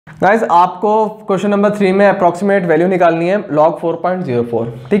Guys आपको question number 3 में approximate value निकालनी है log 4.04,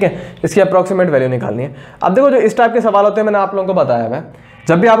 ठीक है, इसकी अप्रॉक्सीमेट वैल्यू निकालनी है। अब देखो जो इस टाइप के सवाल होते हैं मैंने आप लोगों को बताया है,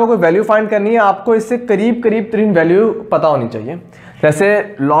 जब भी आपको कोई वैल्यू फाइंड करनी है आपको इससे करीब करीब 3 वैल्यू पता होनी चाहिए।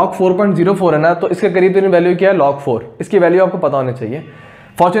 जैसे log 4.04 है ना, तो इसके करीब 3 वैल्यू क्या है log 4, इसकी वैल्यू आपको पता होनी चाहिए।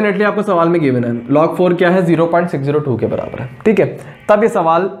 फॉर्चुनेटली आपको सवाल में गिवन है log 4 क्या है 0.602 के बराबर है, ठीक है, तब ये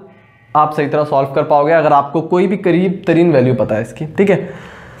सवाल आप सही तरह सॉल्व कर पाओगे अगर आपको कोई भी करीब 3 वैल्यू पता है इसकी, ठीक है।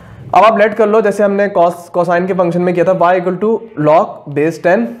 अब आप लेट कर लो, जैसे हमने कोसाइन के फंक्शन में किया था y equal to log base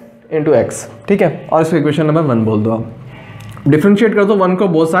 10 into x, ठीक है, और इसको इक्वेशन नंबर 1 बोल दो। आप डिफरेंशिएट कर दो 1 को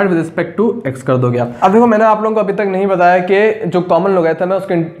both side with respect to x कर दोगे आप। अब देखो मैंने आप लोगों को अभी तक नहीं बताया कि जो कॉमन लोगैरिथम है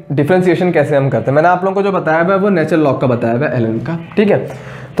उसके डिफरेंशिएशन कैसे हम करते हैं। मैंने आप लोगों को जो बताया है वो नेचुरल लॉग का बताया है ln का, ठीक है।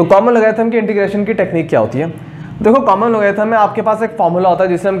 तो कॉमन लोगैरिथम की इंटीग्रेशन की टेक्निक क्या होती है? देखो कॉमन लोगैरिथम में आपके पास एक फॉर्मूला होता है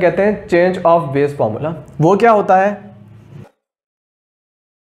जिसे हम कहते हैं चेंज ऑफ बेस फॉर्मूला। वो क्या होता है?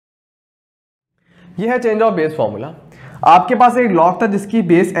 ये है चेंज ऑफ बेस फॉर्मूला। आपके पास एक लॉग था जिसकी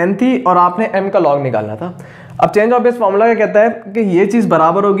बेस n थी और आपने m का लॉग निकालना था। अब चेंज ऑफ बेस फॉर्मूला क्या कहता है कि ये चीज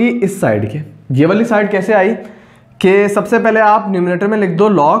बराबर होगी इस साइड के। ये वाली साइड कैसे आई कि सबसे पहले आप न्यूमरेटर में लिख दो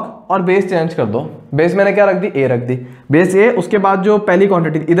लॉग और बेस चेंज कर दो। बेस मैंने क्या रख दी? a रख दी, बेस a। उसके बाद जो पहली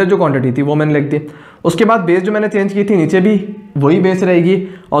क्वांटिटी इधर जो क्वांटिटी थी वो मैंने लिख दी। उसके बाद बेस जो मैंने चेंज की थी नीचे भी वही बेस रहेगी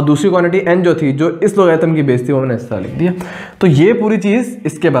और दूसरी क्वांटिटी n जो थी जो इस लोगैरिथम की बेस थी वो मैंने इस तरह लिख दिया। तो ये पूरी चीज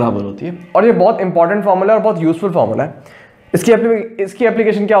इसके बराबर होती है और ये बहुत इंपॉर्टेंट फॉर्मूला है और बहुत यूजफुल फॉर्मूला है। इसकी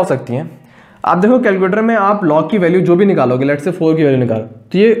एप्लीकेशन क्या हो सकती है? आप देखो कैलकुलेटर में आप लॉग की वैल्यू जो भी निकालोगे, लेट से 4 की वैल्यू निकालो,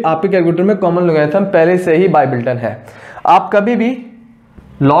 तो ये आपके कैलकुलेटर में कॉमन लोगैरिथम पहले से ही बाय बिल्ट इन है। आप कभी भी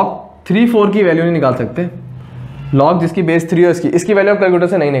log 3 4 की वैल्यू नहीं निकाल सकते। लॉग जिसकी बेस 3 हो इसकी वैल्यू आप कैलकुलेटर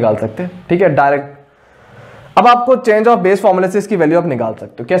से नहीं निकाल सकते, ठीक है, डायरेक्ट। अब आपको चेंज ऑफ बेस फॉर्मूले से इसकी वैल्यू आप निकाल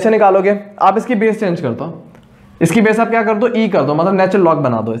सकते हो। कैसे निकालोगे? आप इसकी बेस चेंज कर दो, इसकी बेस आप क्या कर दो? ई कर दो, मतलब नेचुरल लॉग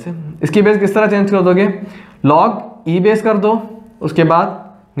बना दो इसे। इसकी बेस किस तरह चेंज कर दोगे? लॉग ई बेस कर दो, उसके बाद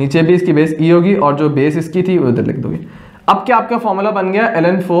नीचे भी इसकी बेस ई होगी और जो बेस इसकी थी वो इधर लिख दोगे। अब क्या आपका फॉर्मूला बन गया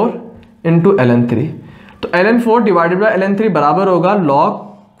ln 4 इंटू ln 3। तो ln 4 डिवाइडेड बाय ln 3 बराबर होगा log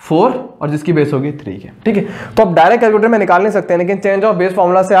 4 और जिसकी बेस होगी 3 के, ठीक है। तो आप डायरेक्ट कैलकुलेटर में निकाल नहीं सकते, लेकिन चेंज ऑफ बेस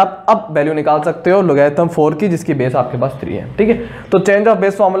फॉर्मूला से आप अब वैल्यू निकाल सकते हो लोगैरिथम 4 की जिसकी बेस आपके पास 3 है, ठीक है। तो चेंज ऑफ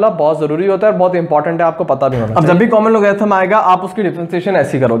बेस फॉर्मूला बहुत जरूरी होता है, बहुत इंपॉर्टेंट है, आपको पता भी होना चाहिए। अब जब भी कॉमन लोगैरिथम आएगा आप उसकी डिफरेंशिएशन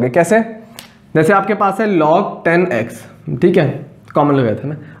ऐसी करोगे। कैसे? जैसे आपके पास है log 10x, ठीक है, कॉमन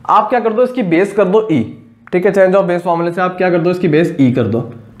लोगैरिथम है। आप क्या कर दो? इसकी बेस कर दो e, ठीक है। चेंज ऑफ बेस फॉर्मूले से आप क्या कर दो? इसकी बेस e कर दो,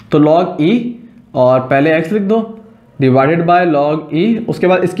 तो log e और पहले x लिख दो डिवाइडेड बाय log e, उसके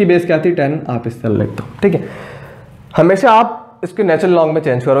बाद इसकी बेस क्या थी 10, आप इस तरह लिख दो, ठीक है। हमेशा आप इसके नेचुरल लॉग में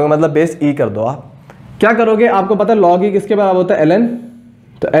चेंज करोगे, मतलब बेस e कर दो। आप क्या करोगे? आपको पता है log e किसके बराबर होता है? ln,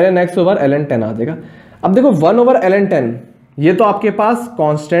 तो ln x ओवर ln 10 आ जाएगा। अब देखो 1 ओवर ln 10 ये तो आपके पास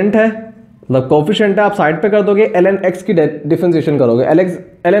कॉन्स्टेंट है, मतलब कोफिशिएंट है, आप साइड पे कर दोगे। ln x की डिफरेंशिएशन करोगे,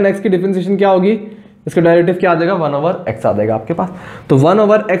 ln x की डिफरेंशिएशन क्या होगी? इसका डेरिवेटिव क्या आ जाएगा? 1 ओवर x आ जाएगा आपके पास। तो 1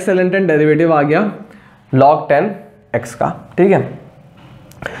 ओवर x ln 10 डेरिवेटिव आ गया log 10 x का, ठीक है।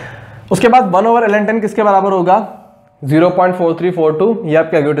 उसके बाद 1 ओवर ln 10 किसके बराबर होगा? 0.4342। ये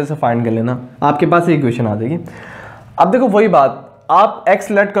आप कैलकुलेटर से फाइंड कर लेना, आपके पास ये इक्वेशन आ जाएगी। अब देखो वही बात, आप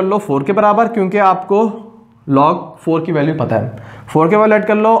x लेट कर लो 4 के बराबर, क्योंकि आपको log 4 की वैल्यू पता है। 4 के बाद ऐड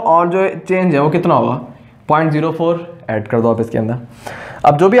कर लो और जो चेंज है वो कितना होगा? 0.04 ऐड कर दो आप इसके अंदर।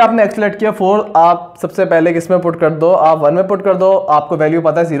 अब जो भी आपने x लेट किया 4, आप सबसे पहले किस में पुट कर दो? आप 1 में पुट कर दो, आपको वैल्यू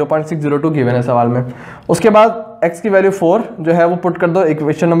पता है 0.602 गिवन है सवाल में। उसके बाद x की वैल्यू 4 जो है वो पुट कर दो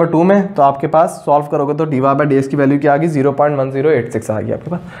इक्वेशन नंबर 2 में, तो आपके पास सॉल्व करोगे तो dy/dx की वैल्यू क्या आ गई? 0.1086 आ गई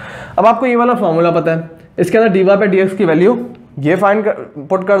आपके पास। अब आपको ये वाला फॉर्मूला पता है, इसके अंदर dy/dx की वैल्यू ये फाइंड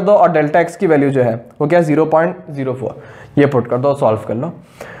पुट कर दो और डेल्टा x की वैल्यू जो है वो क्या? 0.04 ये पुट कर दो, सॉल्व कर लो,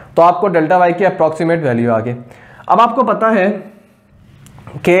 तो आपको डेल्टा y की अप्रॉक्सीमेट वैल्यू आ गई। अब आपको पता है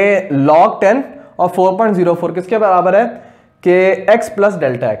कि log 10 और 4.04 किसके बराबर है? कि x प्लस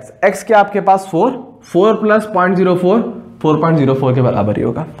डेल्टा x क्या आपके पास 4 प्लस 0.04 4.04 के बराबर ही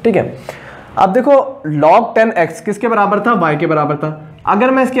होगा, ठीक है। अब देखो log 10x किसके बराबर था? y के बराबर था।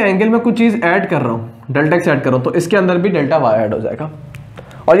 अगर मैं इसके एंगल में कुछ चीज ऐड कर रहा हूँ, डेल्टा x ऐड कर रहा हूँ, तो इसके अंदर भी डेल्टा y ऐड हो जाएगा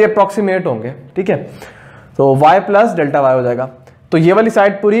और ये अप्रॉक्सीमेट होंगे, ठीक है। तो y प्लस डेल्टा y हो जाएगा। तो ये वाली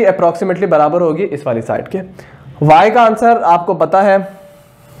साइड पूरी अप्रॉक्सीमेटली बराबर होगी इस वाली साइड के। y का आंसर आपको पता है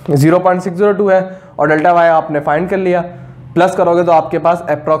 0.602 है और डेल्टा y आपने फाइंड कर लिया, प्लस करोगे तो आपके पास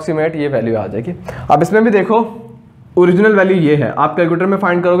अप्रॉक्सीमेट ये वैल्यू आ जाएगी। अब इसमें भी देखो ओरिजिनल वैल्यू ये है, आप कैलकुलेटर में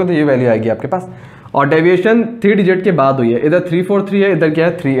फाइंड करोगे तो ये वैल्यू आएगी आपके पास, और डेविएशन 3 डिजिट के बाद हुई है। इधर 343 है, इधर क्या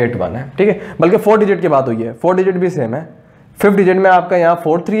है 381 है, ठीक है, बल्कि 4 डिजिट के बाद हुई है। 4 डिजिट भी सेम है, 5th डिजिट में आपका यहाँ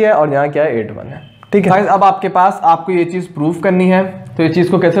 43 है और यहाँ क्या है 81 है, ठीक है। अब आपके पास आपको ये चीज़ प्रूफ करनी है, तो ये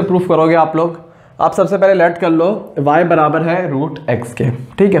चीज़ को कैसे प्रूफ करोगे आप लोग? आप सबसे पहले लेट कर लो y बराबर है रूट एक्स के,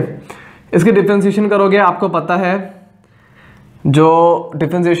 ठीक है। इसकी डिफ्रेंशिएशन करोगे, आपको पता है जो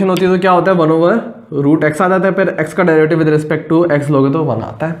डिफ्रेंशिएशन होती है तो क्या होता है 1/√x आ जाता है, फिर x का derivative with respect to x लोगे तो 1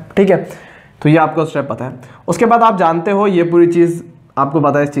 आता है, ठीक है। तो ये आपको स्टेप पता है। उसके बाद आप जानते हो ये पूरी चीज़ आपको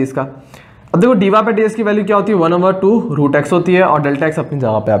पता है इस चीज़ का। अब देखो dy पे ds की वैल्यू क्या होती है 1/2√x होती है और डेल्टा x अपनी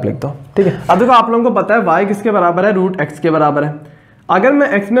जगह पे आप लिख दो, ठीक है। अब देखो आप लोगों को पता है y किसके बराबर है? √x के बराबर है। अगर मैं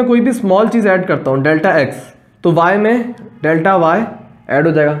x में कोई भी स्मॉल चीज़ ऐड करता हूँ डेल्टा x, तो y में डेल्टा y ऐड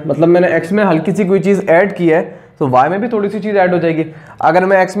हो जाएगा। मतलब मैंने x में हल्की सी कोई चीज़ ऐड की है तो y में भी थोड़ी सी चीज़ ऐड हो जाएगी। अगर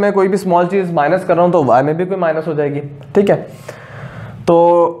मैं x में कोई भी स्मॉल चीज़ माइनस कर रहा हूँ तो y में भी कोई माइनस हो जाएगी, ठीक है। तो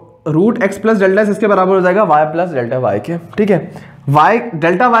 √x प्लस डेल्टा इसके बराबर हो जाएगा y प्लस डेल्टा y के, ठीक है। y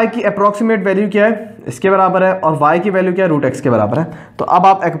डेल्टा y की अप्रॉक्सीमेट वैल्यू क्या है? इसके बराबर है, और y की वैल्यू क्या है? √x के बराबर है। तो अब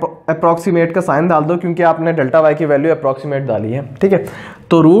आप अप्रॉक्सीमेट का साइन डाल दो क्योंकि आपने डेल्टा y की वैल्यू अप्रॉक्सीमेट डाली है, ठीक है।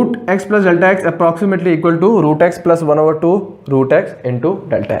 तो √x plus delta x approximately equal to √x plus 1/2√x into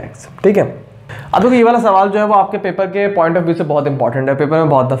delta x, ठीक है। अब देखो ये वाला सवाल जो है वो आपके पेपर के पॉइंट ऑफ व्यू से बहुत इंपॉर्टेंट है, पेपर में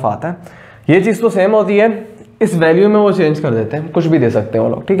बहुत दफ़ा आता है। ये चीज़ तो सेम होती है, इस वैल्यू में वो चेंज कर देते हैं, कुछ भी दे सकते हैं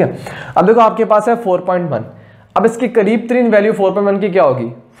वो लोग, ठीक है। अब देखो आपके पास है 4.1, अब इसकी करीब तरीन वैल्यू 4.1 की क्या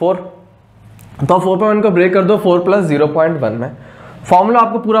होगी? 4। तो 4.1 को ब्रेक कर दो 4 प्लस 0.1 में। फॉर्मूला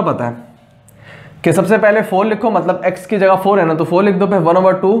आपको पूरा पता है कि सबसे पहले 4 लिखो, मतलब x की जगह 4 है ना, तो 4 लिख दो, फिर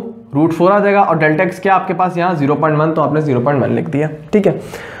 1/2√4 आ जाएगा, और डेल्टा x क्या आपके पास यहाँ 0.1, तो आपने 0.1 लिख दिया, ठीक है।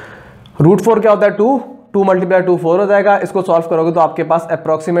 √4 क्या होता है? 2 मल्टीप्लाई 2 4 हो जाएगा। इसको सॉल्व करोगे तो आपके पास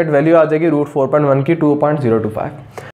अप्रॉक्सीमेट वैल्यू आ जाएगी √4.1 की 2.025।